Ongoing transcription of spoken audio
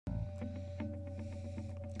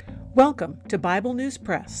Welcome to Bible News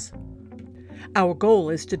Press. Our goal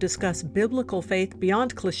is to discuss biblical faith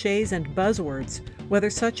beyond cliches and buzzwords, whether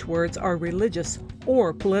such words are religious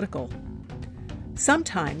or political.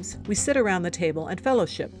 Sometimes we sit around the table and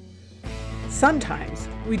fellowship. Sometimes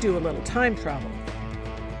we do a little time travel.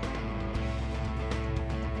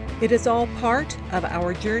 It is all part of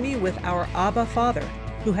our journey with our Abba Father,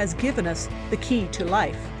 who has given us the key to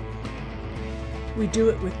life. We do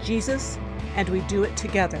it with Jesus, and we do it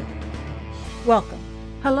together. Welcome.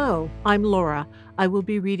 Hello, I'm Laura. I will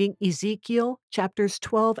be reading Ezekiel chapters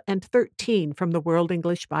 12 and 13 from the World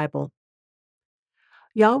English Bible.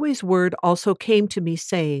 Yahweh's word also came to me,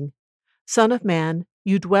 saying, Son of man,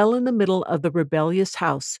 you dwell in the middle of the rebellious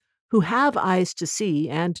house, who have eyes to see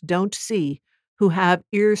and don't see, who have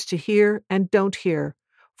ears to hear and don't hear,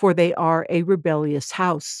 for they are a rebellious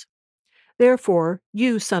house. Therefore,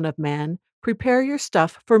 you, son of man, prepare your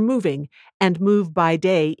stuff for moving, and move by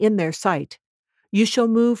day in their sight. You shall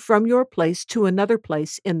move from your place to another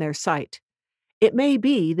place in their sight. It may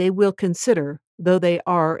be they will consider, though they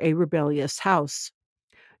are a rebellious house.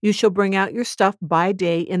 You shall bring out your stuff by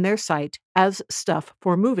day in their sight, as stuff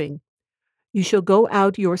for moving. You shall go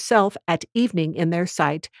out yourself at evening in their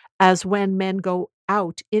sight, as when men go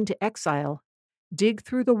out into exile. Dig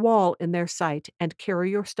through the wall in their sight, and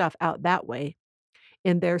carry your stuff out that way.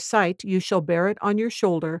 In their sight you shall bear it on your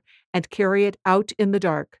shoulder, and carry it out in the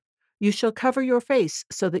dark. You shall cover your face,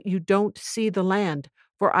 so that you don't see the land,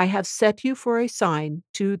 for I have set you for a sign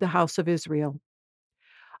to the house of Israel.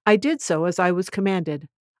 I did so as I was commanded.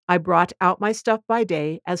 I brought out my stuff by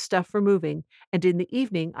day as stuff for moving, and in the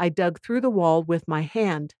evening I dug through the wall with my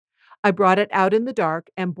hand. I brought it out in the dark,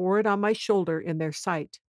 and bore it on my shoulder in their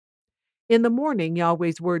sight. In the morning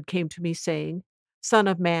Yahweh's word came to me, saying, Son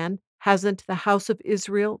of man, hasn't the house of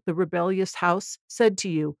Israel, the rebellious house, said to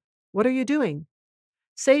you, What are you doing?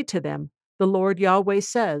 Say to them, The Lord Yahweh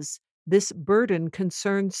says, This burden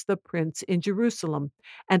concerns the prince in Jerusalem,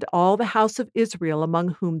 and all the house of Israel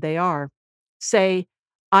among whom they are. Say,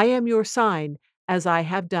 I am your sign, as I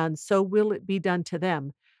have done, so will it be done to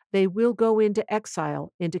them. They will go into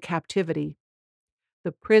exile, into captivity.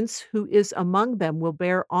 The prince who is among them will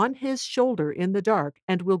bear on his shoulder in the dark,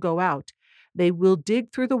 and will go out. They will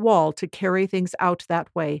dig through the wall to carry things out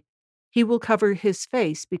that way. He will cover his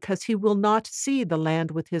face, because he will not see the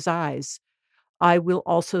land with his eyes. I will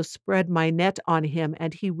also spread my net on him,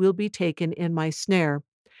 and he will be taken in my snare.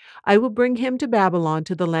 I will bring him to Babylon,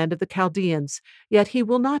 to the land of the Chaldeans, yet he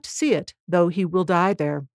will not see it, though he will die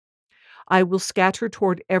there. I will scatter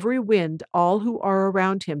toward every wind all who are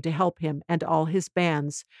around him to help him, and all his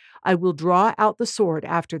bands. I will draw out the sword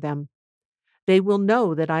after them. They will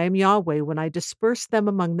know that I am Yahweh when I disperse them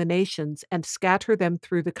among the nations and scatter them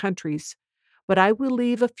through the countries. But I will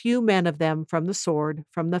leave a few men of them from the sword,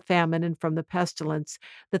 from the famine, and from the pestilence,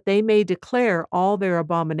 that they may declare all their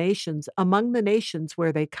abominations among the nations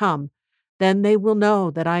where they come. Then they will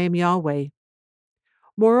know that I am Yahweh.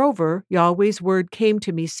 Moreover, Yahweh's word came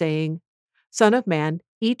to me, saying, Son of man,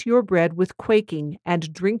 eat your bread with quaking,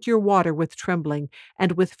 and drink your water with trembling,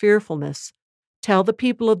 and with fearfulness. Tell the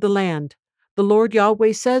people of the land, the Lord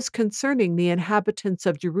Yahweh says concerning the inhabitants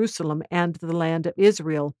of Jerusalem and the land of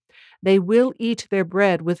Israel, they will eat their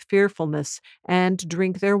bread with fearfulness, and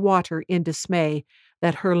drink their water in dismay,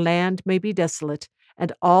 that her land may be desolate,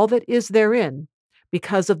 and all that is therein,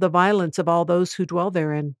 because of the violence of all those who dwell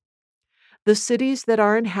therein. The cities that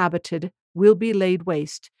are inhabited will be laid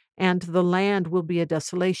waste, and the land will be a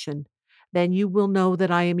desolation. Then you will know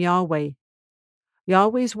that I am Yahweh.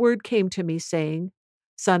 Yahweh's word came to me, saying,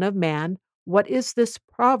 Son of man, what is this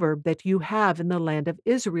proverb that you have in the land of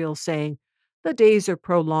Israel, saying, The days are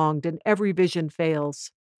prolonged, and every vision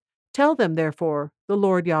fails? Tell them, therefore, the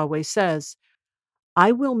Lord Yahweh says,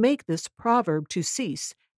 I will make this proverb to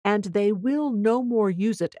cease, and they will no more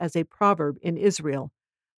use it as a proverb in Israel.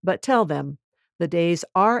 But tell them, the days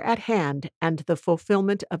are at hand, and the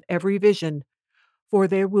fulfillment of every vision. For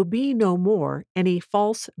there will be no more any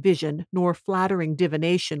false vision nor flattering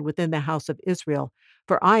divination within the house of Israel.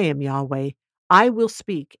 For I am Yahweh. I will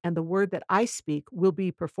speak, and the word that I speak will be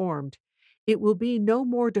performed. It will be no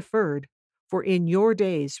more deferred. For in your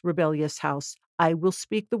days, rebellious house, I will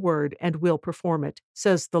speak the word and will perform it,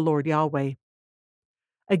 says the Lord Yahweh.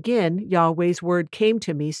 Again, Yahweh's word came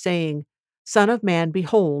to me, saying, Son of man,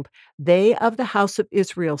 behold, they of the house of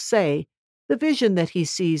Israel say, The vision that he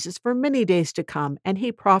sees is for many days to come, and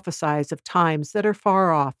he prophesies of times that are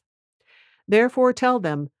far off. Therefore tell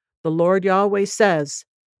them, The Lord Yahweh says,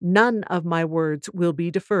 None of my words will be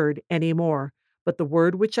deferred any more, but the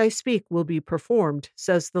word which I speak will be performed,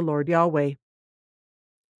 says the Lord Yahweh.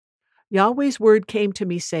 Yahweh's word came to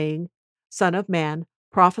me, saying, Son of man,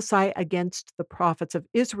 prophesy against the prophets of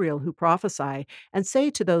Israel who prophesy, and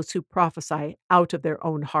say to those who prophesy out of their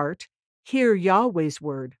own heart, Hear Yahweh's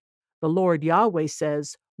word. The Lord Yahweh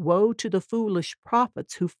says, Woe to the foolish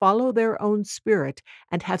prophets who follow their own spirit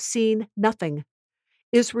and have seen nothing.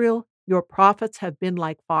 Israel, your prophets have been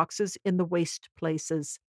like foxes in the waste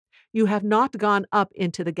places. You have not gone up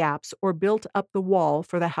into the gaps or built up the wall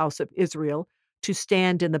for the house of Israel to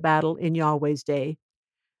stand in the battle in Yahweh's day.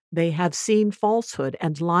 They have seen falsehood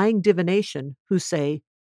and lying divination, who say,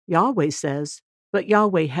 Yahweh says, but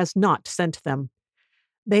Yahweh has not sent them.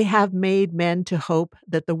 They have made men to hope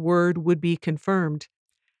that the word would be confirmed.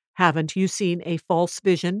 Haven't you seen a false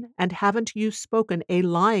vision, and haven't you spoken a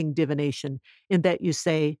lying divination, in that you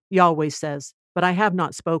say, Yahweh says, but I have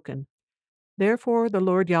not spoken? Therefore, the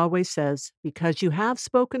Lord Yahweh says, Because you have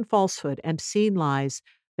spoken falsehood and seen lies,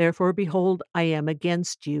 therefore, behold, I am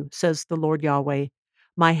against you, says the Lord Yahweh.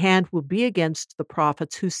 My hand will be against the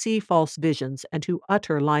prophets who see false visions and who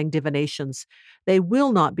utter lying divinations. They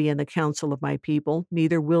will not be in the counsel of my people,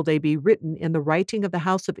 neither will they be written in the writing of the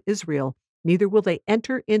house of Israel, neither will they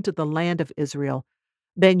enter into the land of Israel.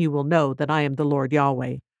 Then you will know that I am the Lord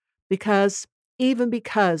Yahweh. Even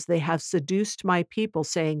because they have seduced my people,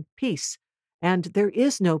 saying, Peace, and there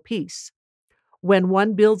is no peace. When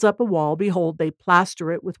one builds up a wall, behold, they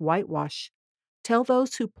plaster it with whitewash. Tell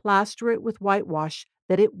those who plaster it with whitewash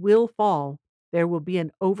that it will fall. There will be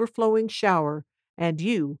an overflowing shower, and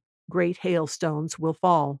you, great hailstones, will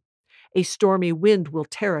fall. A stormy wind will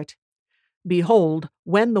tear it. Behold,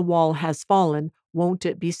 when the wall has fallen, won't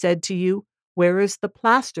it be said to you, Where is the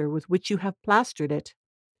plaster with which you have plastered it?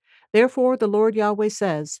 Therefore, the Lord Yahweh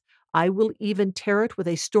says, I will even tear it with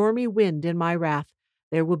a stormy wind in my wrath.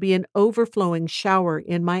 There will be an overflowing shower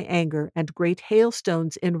in my anger, and great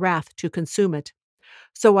hailstones in wrath to consume it.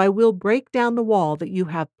 So I will break down the wall that you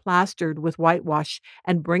have plastered with whitewash,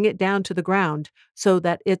 and bring it down to the ground, so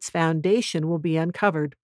that its foundation will be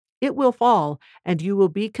uncovered. It will fall, and you will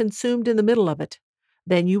be consumed in the middle of it.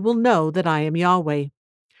 Then you will know that I am Yahweh.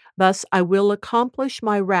 Thus I will accomplish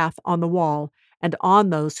my wrath on the wall, and on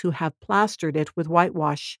those who have plastered it with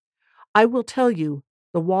whitewash. I will tell you,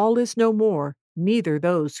 the wall is no more, neither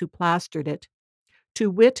those who plastered it. To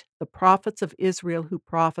wit, the prophets of Israel who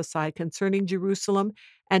prophesy concerning Jerusalem,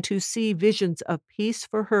 and who see visions of peace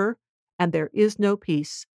for her, and there is no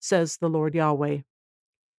peace, says the Lord Yahweh.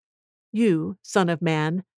 You, Son of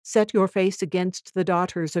man, set your face against the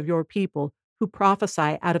daughters of your people, who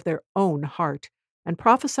prophesy out of their own heart, and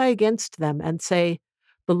prophesy against them, and say,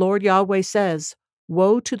 The Lord Yahweh says,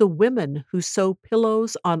 Woe to the women who sew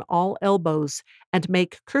pillows on all elbows, and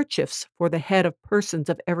make kerchiefs for the head of persons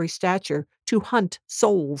of every stature, to hunt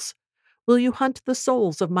souls. Will you hunt the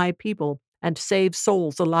souls of my people, and save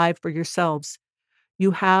souls alive for yourselves?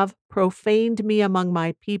 You have profaned me among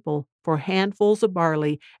my people for handfuls of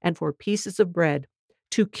barley and for pieces of bread,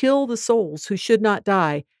 to kill the souls who should not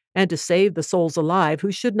die, and to save the souls alive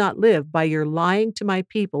who should not live by your lying to my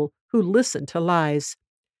people who listen to lies.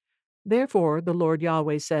 Therefore, the Lord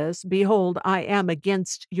Yahweh says, Behold, I am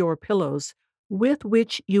against your pillows, with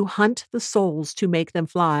which you hunt the souls to make them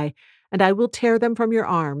fly, and I will tear them from your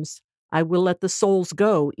arms. I will let the souls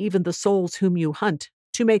go, even the souls whom you hunt,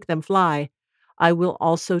 to make them fly. I will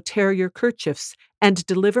also tear your kerchiefs, and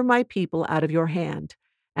deliver my people out of your hand,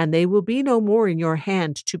 and they will be no more in your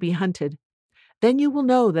hand to be hunted. Then you will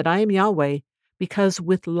know that I am Yahweh, because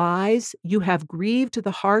with lies you have grieved the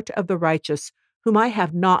heart of the righteous, whom I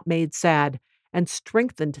have not made sad, and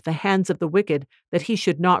strengthened the hands of the wicked, that he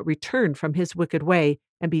should not return from his wicked way,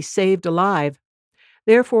 and be saved alive.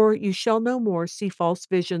 Therefore you shall no more see false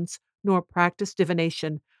visions, nor practice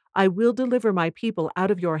divination. I will deliver my people out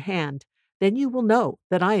of your hand. Then you will know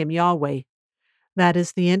that I am Yahweh. That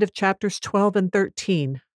is the end of chapters 12 and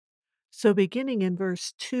 13. So, beginning in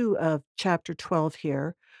verse 2 of chapter 12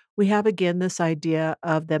 here, we have again this idea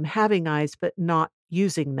of them having eyes but not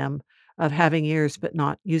using them, of having ears but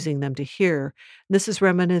not using them to hear. This is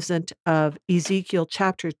reminiscent of Ezekiel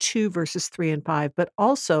chapter 2, verses 3 and 5, but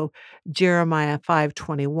also Jeremiah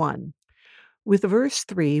 5:21. With verse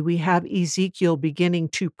 3, we have Ezekiel beginning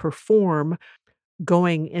to perform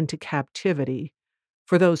going into captivity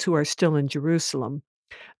for those who are still in Jerusalem.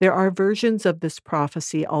 There are versions of this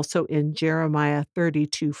prophecy also in Jeremiah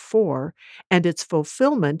 32:4, and its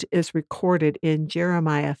fulfillment is recorded in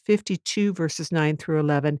Jeremiah 52, verses 9 through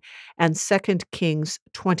 11, and 2 Kings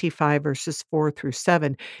 25, verses 4 through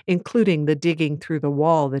 7, including the digging through the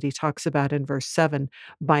wall that he talks about in verse 7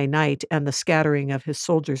 by night and the scattering of his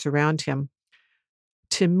soldiers around him.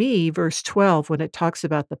 To me, verse 12, when it talks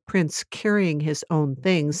about the prince carrying his own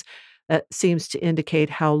things, That seems to indicate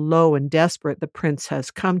how low and desperate the prince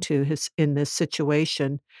has come to his in this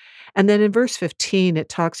situation. And then in verse 15, it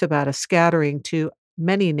talks about a scattering to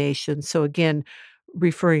many nations. So again,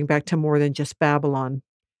 referring back to more than just Babylon.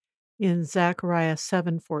 In Zechariah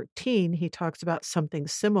 7:14, he talks about something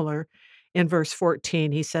similar. In verse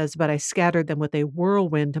 14, he says, "But I scattered them with a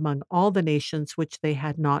whirlwind among all the nations which they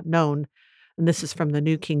had not known." And this is from the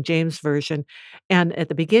New King James Version. And at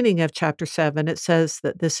the beginning of chapter 7, it says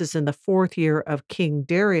that this is in the 4th year of King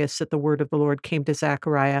Darius that the word of the Lord came to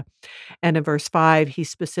Zechariah. And in verse 5, he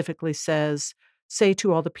specifically says, "Say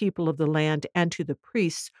to all the people of the land and to the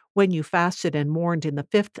priests, when you fasted and mourned in the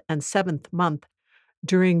 5th and 7th month,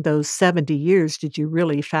 during those 70 years, did you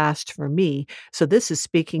really fast for me?" So this is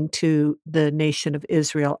speaking to the nation of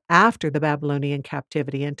Israel after the Babylonian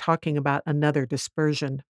captivity and talking about another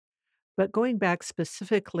dispersion. But going back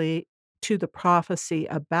specifically to the prophecy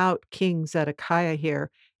about King Zedekiah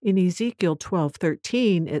here, in Ezekiel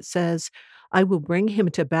 12:13, it says, "I will bring him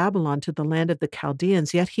to Babylon, to the land of the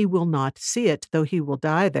Chaldeans, yet he will not see it, though he will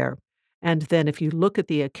die there." And then if you look at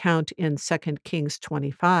the account in 2 Kings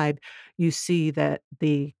 25, you see that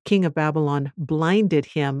the king of Babylon blinded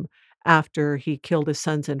him after he killed his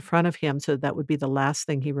sons in front of him, so that would be the last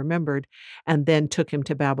thing he remembered, and then took him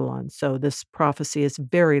to Babylon. So this prophecy is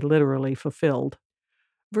very literally fulfilled.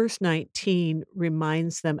 Verse 19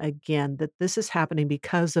 reminds them again that this is happening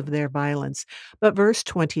because of their violence. But verse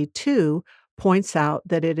 22 points out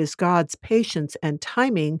that it is God's patience and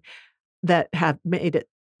timing that have made it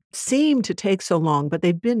seem to take so long, but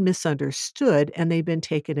they've been misunderstood and they've been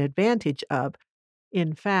taken advantage of.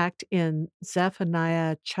 In fact, in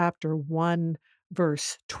Zephaniah chapter 1,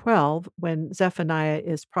 verse 12, when Zephaniah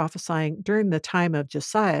is prophesying during the time of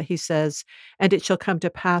Josiah, he says, "And it shall come to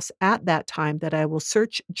pass at that time that I will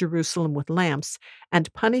search Jerusalem with lamps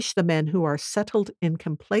and punish the men who are settled in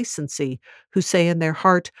complacency, who say in their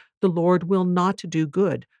heart, 'The Lord will not do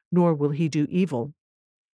good, nor will he do evil.'"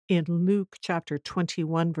 In Luke chapter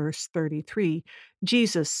 21, verse 33,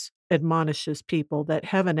 Jesus admonishes people that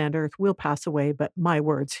heaven and earth will pass away, but my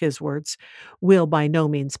words, his words, will by no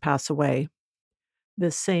means pass away.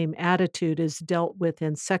 The same attitude is dealt with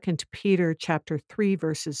in 2 Peter chapter 3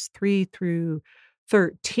 verses 3 through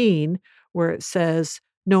 13, where it says,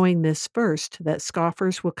 "Knowing this first, that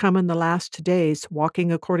scoffers will come in the last days, walking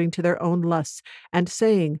according to their own lusts, and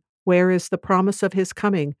saying, 'Where is the promise of his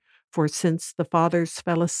coming? For since the fathers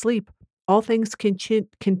fell asleep, all things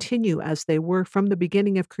continue as they were from the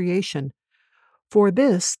beginning of creation.' For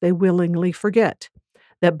this they willingly forget,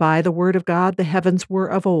 that by the word of God the heavens were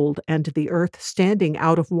of old, and the earth standing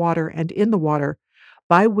out of water and in the water,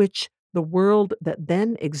 by which the world that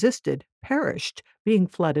then existed perished, being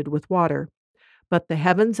flooded with water. But the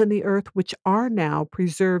heavens and the earth, which are now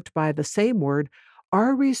preserved by the same word,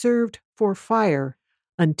 are reserved for fire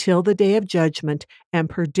until the day of judgment and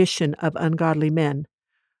perdition of ungodly men.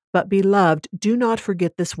 But, beloved, do not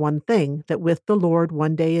forget this one thing, that with the Lord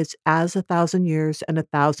 1 day is as 1,000 years, and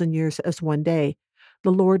 1,000 years as 1 day.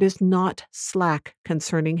 The Lord is not slack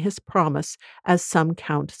concerning his promise, as some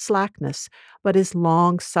count slackness, but is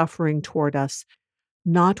long-suffering toward us,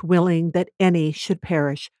 not willing that any should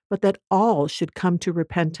perish, but that all should come to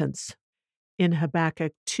repentance." In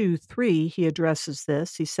Habakkuk 2:3, he addresses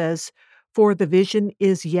this. He says, "For the vision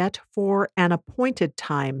is yet for an appointed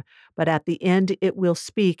time, but at the end it will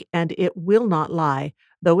speak, and it will not lie.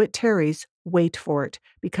 Though it tarries, wait for it,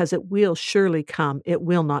 because it will surely come, it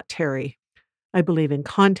will not tarry." I believe in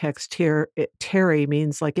context here, tarry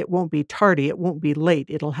means like it won't be tardy, it won't be late,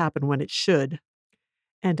 it'll happen when it should.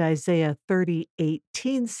 And Isaiah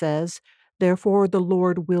 30:18 says, "Therefore the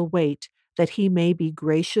Lord will wait, that he may be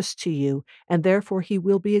gracious to you, and therefore he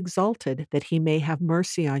will be exalted, that he may have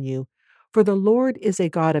mercy on you. For the Lord is a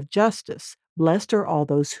God of justice. Blessed are all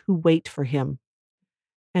those who wait for him."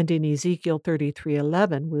 And in Ezekiel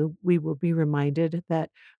 33:11, we will be reminded that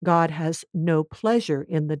God has no pleasure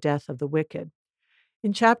in the death of the wicked.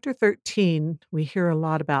 In chapter 13, we hear a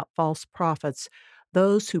lot about false prophets,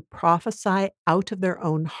 those who prophesy out of their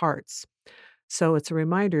own hearts. So it's a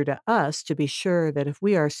reminder to us to be sure that if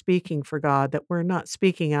we are speaking for God, that we're not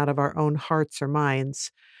speaking out of our own hearts or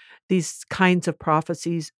minds. These kinds of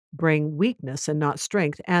prophecies bring weakness and not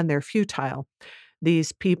strength, and they're futile.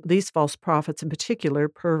 These false prophets in particular,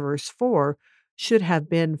 per verse 4, should have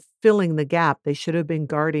been filling the gap. They should have been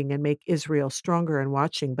guarding and make Israel stronger and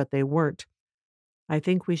watching, but they weren't. I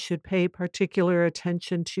think we should pay particular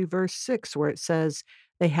attention to verse 6, where it says,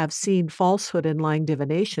 "They have seen falsehood and lying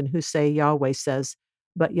divination, who say, Yahweh says,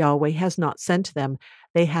 but Yahweh has not sent them.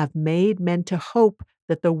 They have made men to hope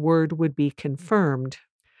that the word would be confirmed."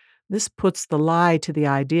 This puts the lie to the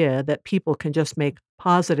idea that people can just make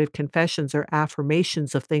positive confessions or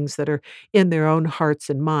affirmations of things that are in their own hearts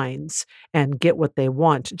and minds and get what they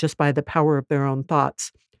want just by the power of their own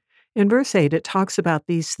thoughts. In verse 8, it talks about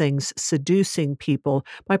these things seducing people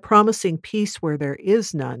by promising peace where there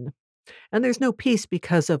is none. And there's no peace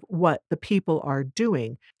because of what the people are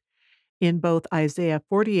doing. In both Isaiah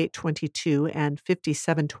 48:22 and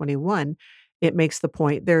 57:21, it makes the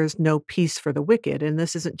point there is no peace for the wicked. And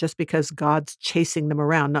this isn't just because God's chasing them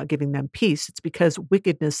around, not giving them peace. It's because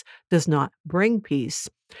wickedness does not bring peace.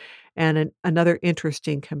 And another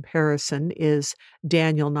interesting comparison is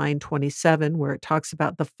Daniel 9:27, where it talks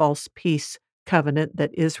about the false peace covenant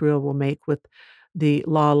that Israel will make with the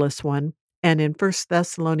lawless one. And in First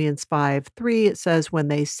Thessalonians 5:3, it says, when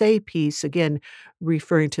they say peace, again,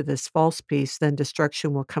 referring to this false peace, then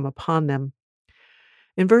destruction will come upon them.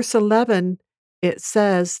 In verse 11, it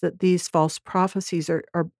says that these false prophecies are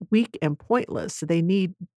weak and pointless. They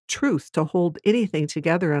need truth to hold anything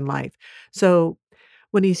together in life. So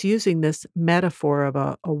when he's using this metaphor of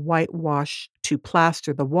a whitewash to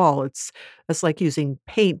plaster the wall, it's like using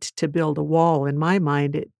paint to build a wall. In my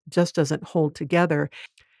mind, it just doesn't hold together.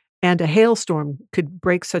 And a hailstorm could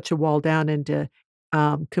break such a wall down into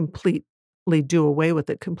completely do away with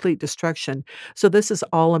it, complete destruction. So this is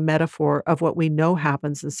all a metaphor of what we know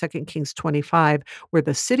happens in 2 Kings 25, where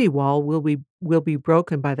the city wall will be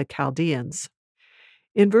broken by the Chaldeans.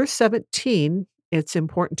 In verse 17, it's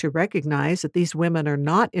important to recognize that these women are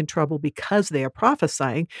not in trouble because they are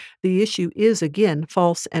prophesying. The issue is, again,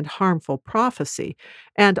 false and harmful prophecy.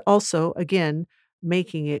 And also, again,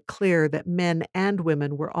 making it clear that men and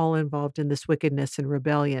women were all involved in this wickedness and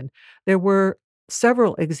rebellion. There were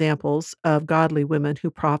several examples of godly women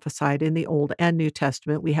who prophesied in the Old and New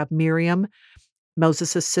Testament. We have Miriam,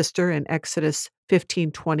 Moses' sister in Exodus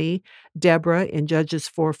 15:20, Deborah in Judges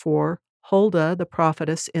 4:4, Huldah the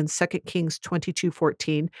prophetess in 2 Kings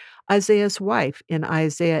 22:14, Isaiah's wife in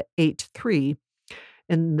Isaiah 8:3.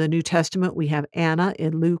 In the New Testament, we have Anna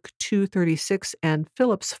in Luke 2:36 and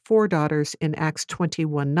Philip's four daughters in Acts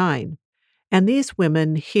 21:9. And these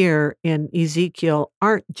women here in Ezekiel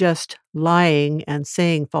aren't just lying and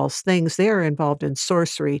saying false things, they are involved in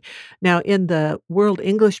sorcery. Now, in the World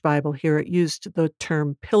English Bible here, it used the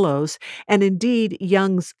term pillows, and indeed,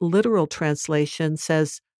 Young's literal translation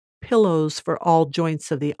says pillows for all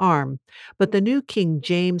joints of the arm. But the New King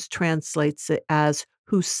James translates it as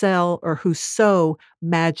who sell or who sew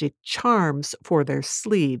magic charms for their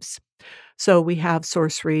sleeves. So we have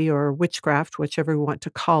sorcery or witchcraft, whichever we want to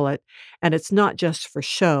call it, and it's not just for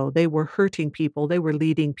show. They were hurting people, they were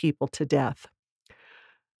leading people to death.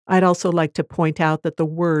 I'd also like to point out that the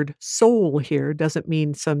word soul here doesn't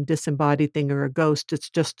mean some disembodied thing or a ghost. It's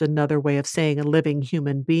just another way of saying a living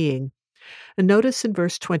human being. And notice in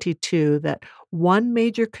verse 22 that one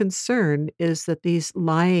major concern is that these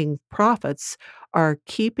lying prophets are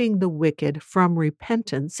keeping the wicked from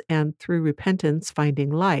repentance and through repentance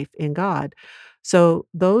finding life in God. So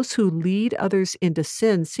those who lead others into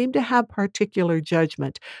sin seem to have particular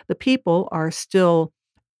judgment. The people are still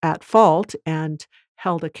at fault and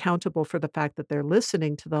held accountable for the fact that they're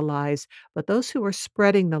listening to the lies, but those who are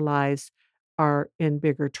spreading the lies are in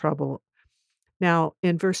bigger trouble. Now,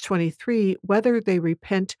 in verse 23, whether they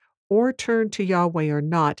repent or turn to Yahweh or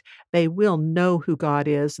not, they will know who God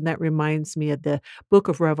is. And that reminds me of the book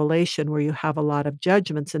of Revelation, where you have a lot of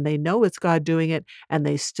judgments and they know it's God doing it and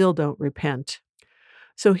they still don't repent.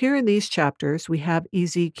 So, here in these chapters, we have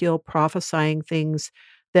Ezekiel prophesying things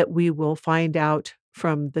that we will find out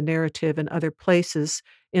from the narrative and other places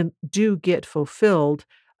and do get fulfilled.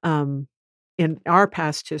 In our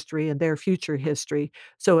past history and their future history.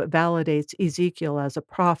 So it validates Ezekiel as a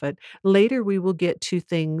prophet. Later, we will get to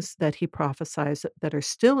things that he prophesies that are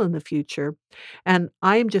still in the future. And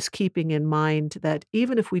I'm just keeping in mind that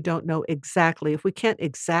even if we don't know exactly, if we can't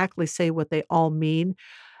exactly say what they all mean,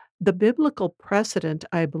 the biblical precedent,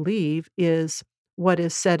 I believe, is what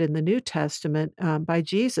is said in the New Testament by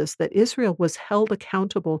Jesus, that Israel was held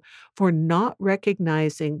accountable for not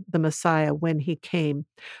recognizing the Messiah when he came.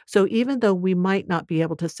 So even though we might not be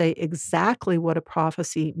able to say exactly what a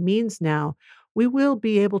prophecy means now, we will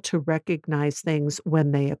be able to recognize things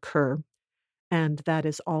when they occur. And that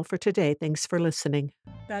is all for today. Thanks for listening.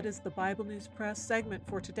 That is the Bible News Press segment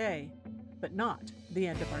for today, but not the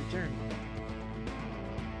end of our journey.